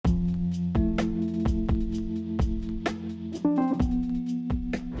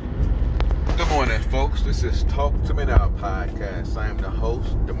folks. This is Talk to Me Now podcast. I am the host,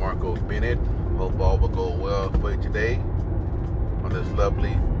 DeMarco Bennett. Hope all will go well for you today on this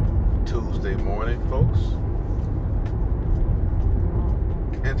lovely Tuesday morning, folks.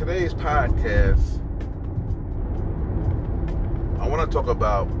 In today's podcast, I want to talk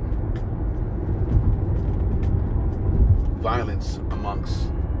about violence amongst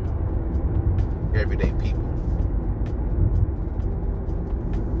everyday people.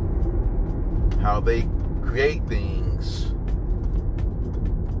 How they create things,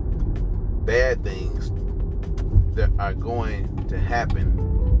 bad things that are going to happen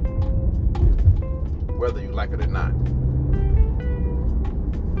whether you like it or not.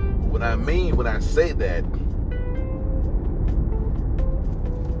 What I mean when I say that,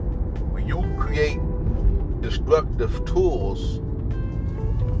 when you create destructive tools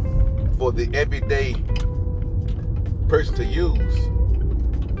for the everyday person to use,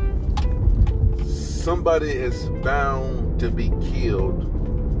 somebody is bound to be killed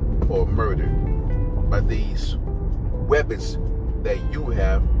or murdered by these weapons that you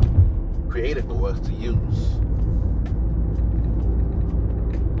have created for us to use.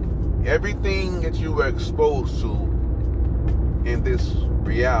 Everything that you are exposed to in this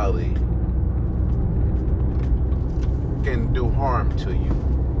reality can do harm to you.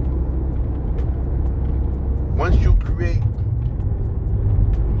 Once you create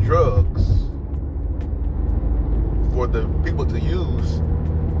drugs for the people to use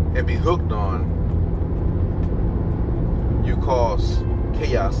and be hooked on, you cause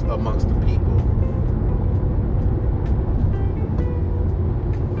chaos amongst the people.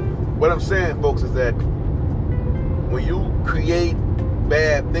 What I'm saying, folks, is that when you create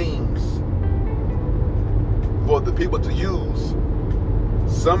bad things for the people to use,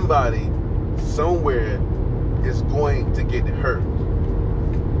 somebody somewhere is going to get hurt.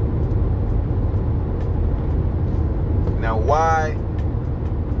 Now, why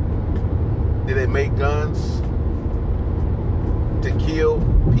did they make guns? To kill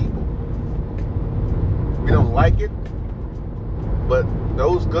people. We don't like it, but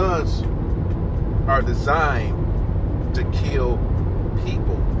those guns are designed to kill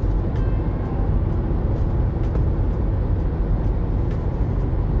people.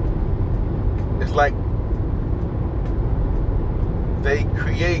 It's like they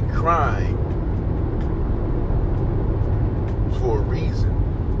create crime for a reason.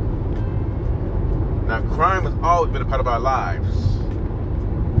 Now, crime has always been a part of our lives,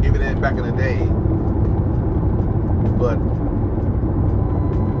 even back in the day. But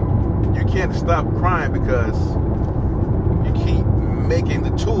you can't stop crime because you keep making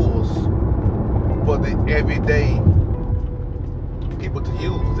the tools for the everyday people to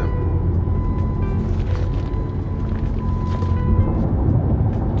use them.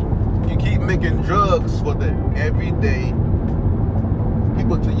 You keep making drugs for the everyday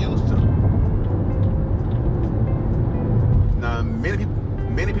people to use them. Now,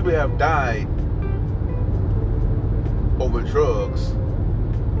 many people have died over drugs,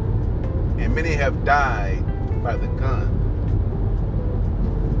 and many have died by the gun.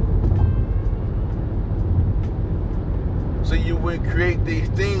 So you would create these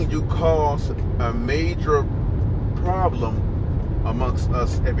things, you cause a major problem amongst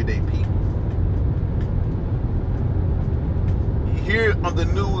us everyday people. You hear on the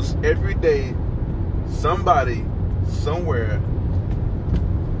news every day, somebody somewhere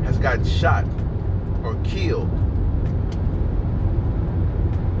has gotten shot or killed.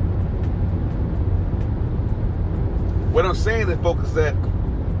 What I'm saying is, folks, is that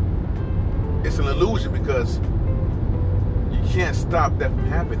it's an illusion because you can't stop that from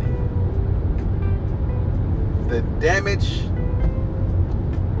happening. The damage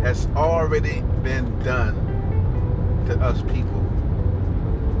has already been done to us people.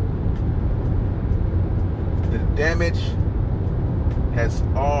 The damage has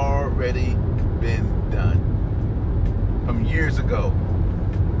already been done. From years ago,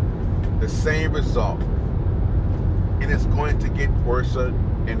 the same result. And it's going to get worse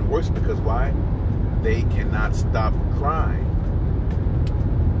and worse because why? They cannot stop crime.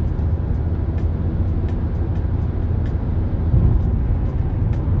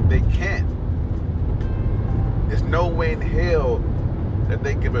 They can't. There's no way in hell that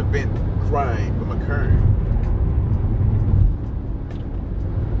they can prevent crime from occurring.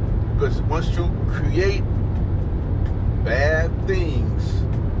 Because once you create bad things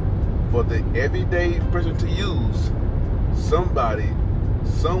for the everyday person to use, somebody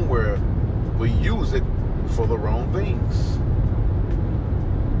somewhere will use it for the wrong things.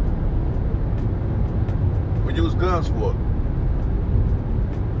 We use guns for.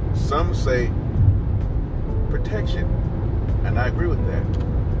 Some say protection. And I agree with that.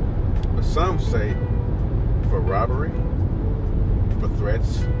 But some say for robbery, for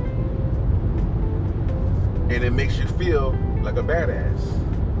threats, and it makes you feel like a badass.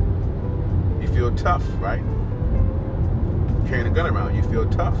 You feel tough, right? Carrying a gun around, you feel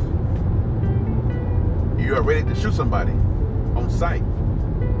tough. You are ready to shoot somebody on sight.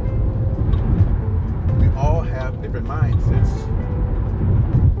 We all have different mindsets.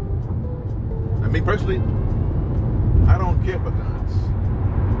 Now, me personally, I don't care for guns.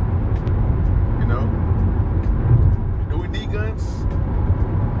 You know? Do we need guns?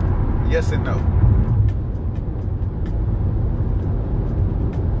 Yes and no.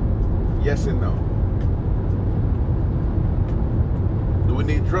 Yes and no. Do we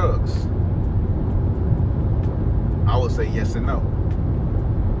need drugs? I would say yes and no.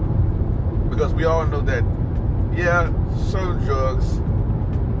 Because we all know that, yeah, certain drugs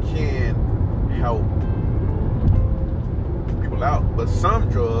can help people out, but some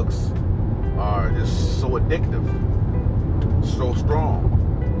drugs are just so addictive, so strong,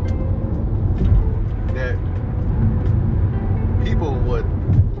 that people would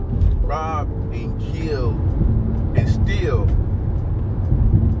rob and kill and steal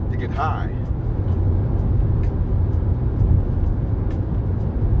to get high.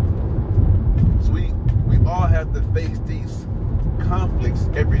 So we all have to face these conflicts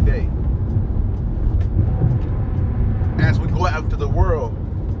every day. As we go out into the world,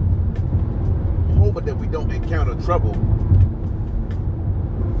 hoping that we don't encounter trouble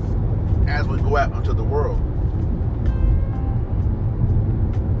as we go out into the world.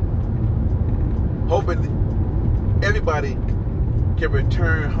 Hoping everybody can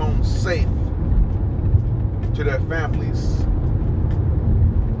return home safe to their families.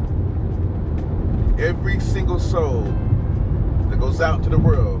 Every single soul that goes out to the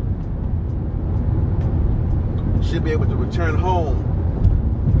world should be able to return home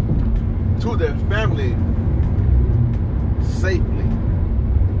to their family safely.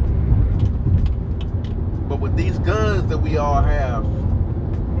 But with these guns that we all have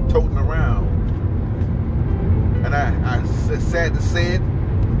toting around, and it's sad to say it,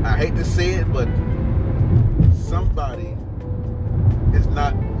 I hate to say it, but somebody is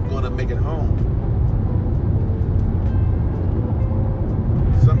not going to make it home.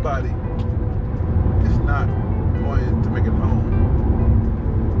 Somebody is not going to make it home.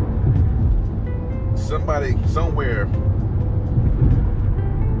 Somebody somewhere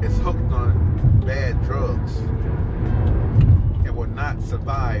is hooked on bad drugs and will not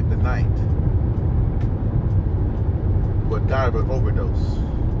survive the night. Will die of an overdose.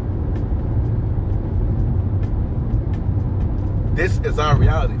 This is our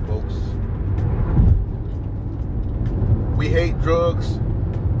reality, folks. We hate drugs.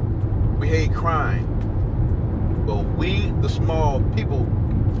 We hate crime. But we, the small people,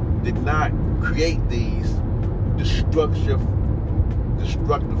 did not create these destructive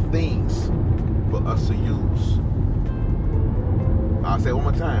things for us to use. I'll say it one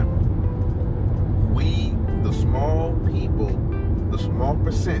more time. We, the small people, the small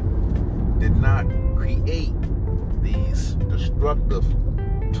percent, did not create these destructive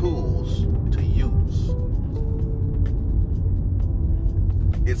tools to use.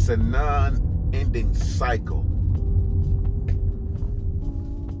 It's a non-ending cycle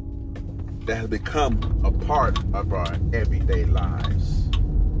that has become a part of our everyday lives.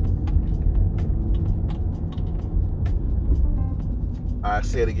 I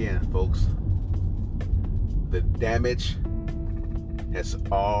say it again, folks. The damage has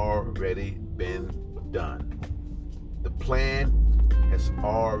already been done. The plan has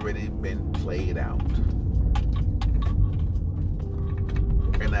already been played out.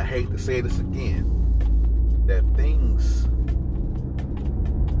 And I hate to say this again, that things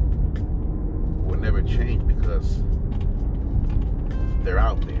will never change because they're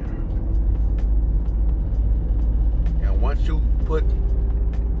out there. And once you put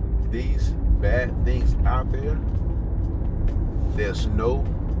these bad things out there, there's no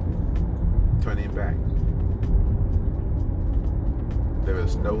turning back. There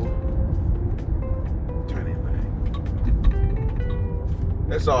is no turning back.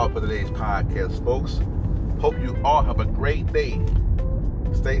 That's all for today's podcast, folks. Hope you all have a great day.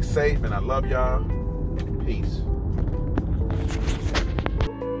 Stay safe, and I love y'all. Peace.